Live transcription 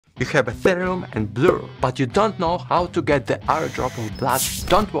you have Ethereum and Blur, but you don't know how to get the airdrop of Blust.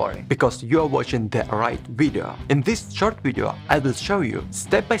 Don't worry, because you are watching the right video. In this short video, I will show you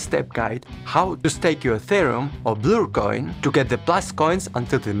step-by-step guide how to stake your Ethereum or Blur coin to get the Blust coins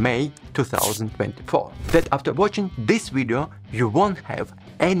until the May 2024. That after watching this video, you won't have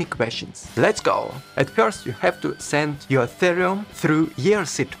any questions. Let's go! At first, you have to send your Ethereum through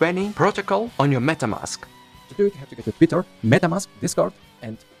ERC20 protocol on your Metamask. To do it, you have to go to Twitter, Metamask, Discord,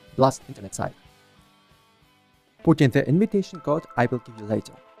 and Blust internet site. Put in the invitation code I will give you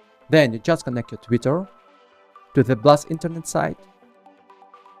later. Then you just connect your Twitter to the Blust internet site.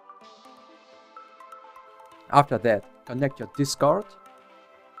 After that, connect your Discord.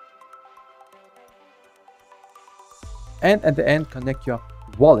 And at the end, connect your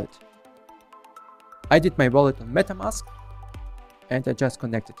wallet. I did my wallet on Metamask and I just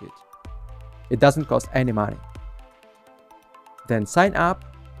connected it. It doesn't cost any money. Then sign up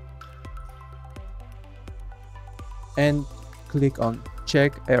and click on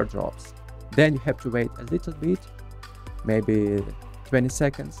check airdrops. Then you have to wait a little bit, maybe 20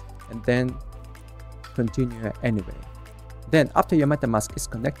 seconds, and then continue anyway. Then after your Metamask is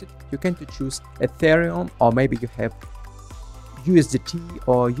connected, you can choose Ethereum, or maybe you have USDT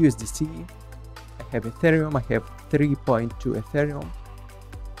or USDC. I have Ethereum, I have 3.2 Ethereum.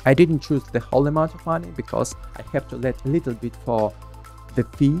 I didn't choose the whole amount of money because I have to let a little bit for the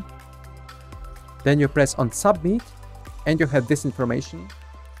fee. Then you press on submit and you have this information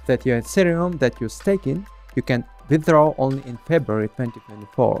that your Ethereum that you're staking, you can withdraw only in February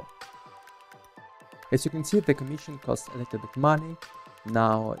 2024. As you can see, the commission costs a little bit money.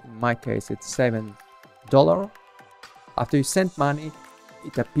 Now in my case it's $7. After you send money,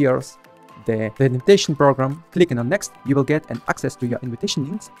 it appears the invitation program. Clicking on next, you will get an access to your invitation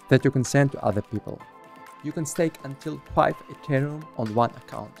links that you can send to other people. You can stake until 5 Ethereum on one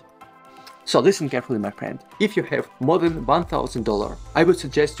account. So listen carefully, my friend. If you have more than $1,000, I would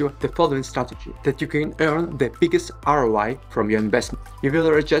suggest you the following strategy that you can earn the biggest ROI from your investment. You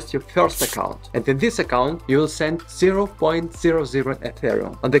will register your first account, and in this account you will send 0.00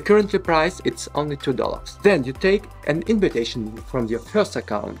 Ethereum. On the currently price, it's only $2. Then you take an invitation link from your first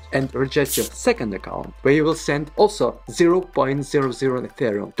account and register your second account, where you will send also 0.00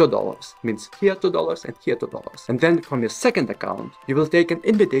 Ethereum, $2. Means here $2 and here $2. And then from your second account, you will take an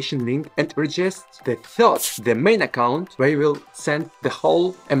invitation link and register the third, the main account, where you will send the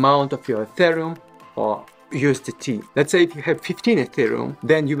whole amount of your Ethereum or USDT. Let's say if you have 15 Ethereum,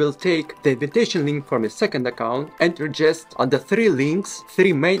 then you will take the invitation link from your second account and register on the 3 links,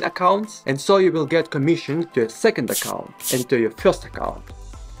 3 main accounts, and so you will get commission to your second account and to your first account.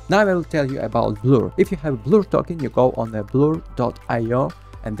 Now I will tell you about Blur. If you have Blur token, you go on the blur.io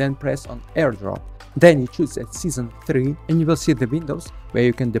and then press on airdrop. Then you choose at season 3 and you will see the windows where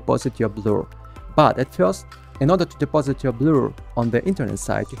you can deposit your Blur. But at first, in order to deposit your Blur on the internet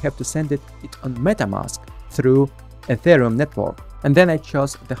site, you have to send it on Metamask through Ethereum network. And then I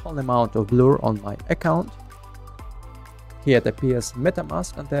chose the whole amount of Blur on my account. Here it appears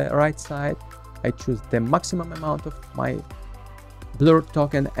Metamask on the right side. I choose the maximum amount of my Blur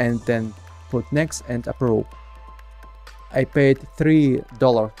token and then put next and approve. I paid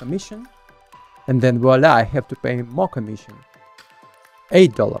 $3 commission. And then voila, I have to pay more commission,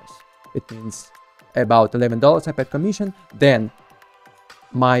 $8. It means about $11 I paid commission. Then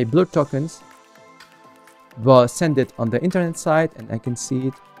my Blur tokens were sent on the internet site, and I can see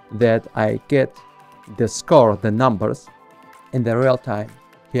it that I get the score, the numbers in the real time.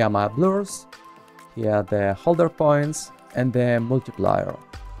 Here are my Blurs, here are the holder points and the multiplier.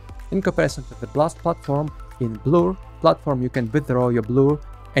 In comparison to the Blast platform, in Blur platform you can withdraw your Blur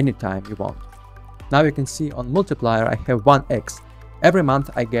anytime you want. Now you can see on multiplier I have 1x. Every month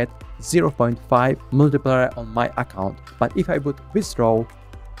I get 0.5 multiplier on my account. But if I would withdraw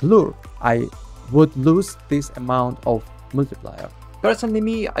Blur, I would lose this amount of multiplier. Personally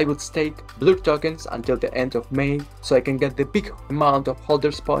me, I would stake Blur tokens until the end of May, so I can get the big amount of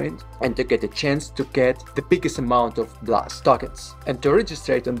holders point and to get a chance to get the biggest amount of Blast tokens. And to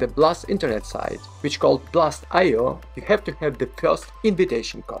register it on the Blast internet site, which called Blast.io, you have to have the first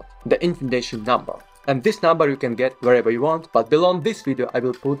invitation code, the invitation number. And this number you can get wherever you want, but below this video I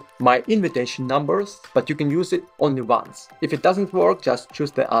will put my invitation numbers, but you can use it only once. If it doesn't work, just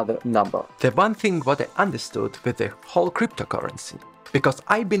choose the other number. The one thing what I understood with the whole cryptocurrency, because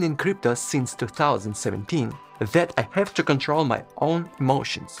I've been in crypto since 2017, that I have to control my own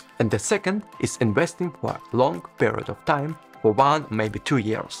emotions. And the second is investing for a long period of time, for 1 or maybe 2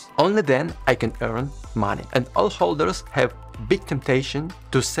 years. Only then I can earn money. And all holders have big temptation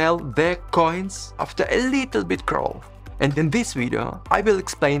to sell their coins after a little bit growth. And in this video, I will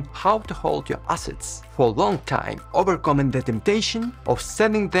explain how to hold your assets for a long time, overcoming the temptation of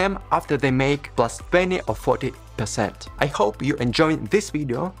selling them after they make plus 20 or 40%. I hope you enjoyed this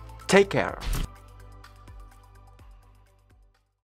video. Take care.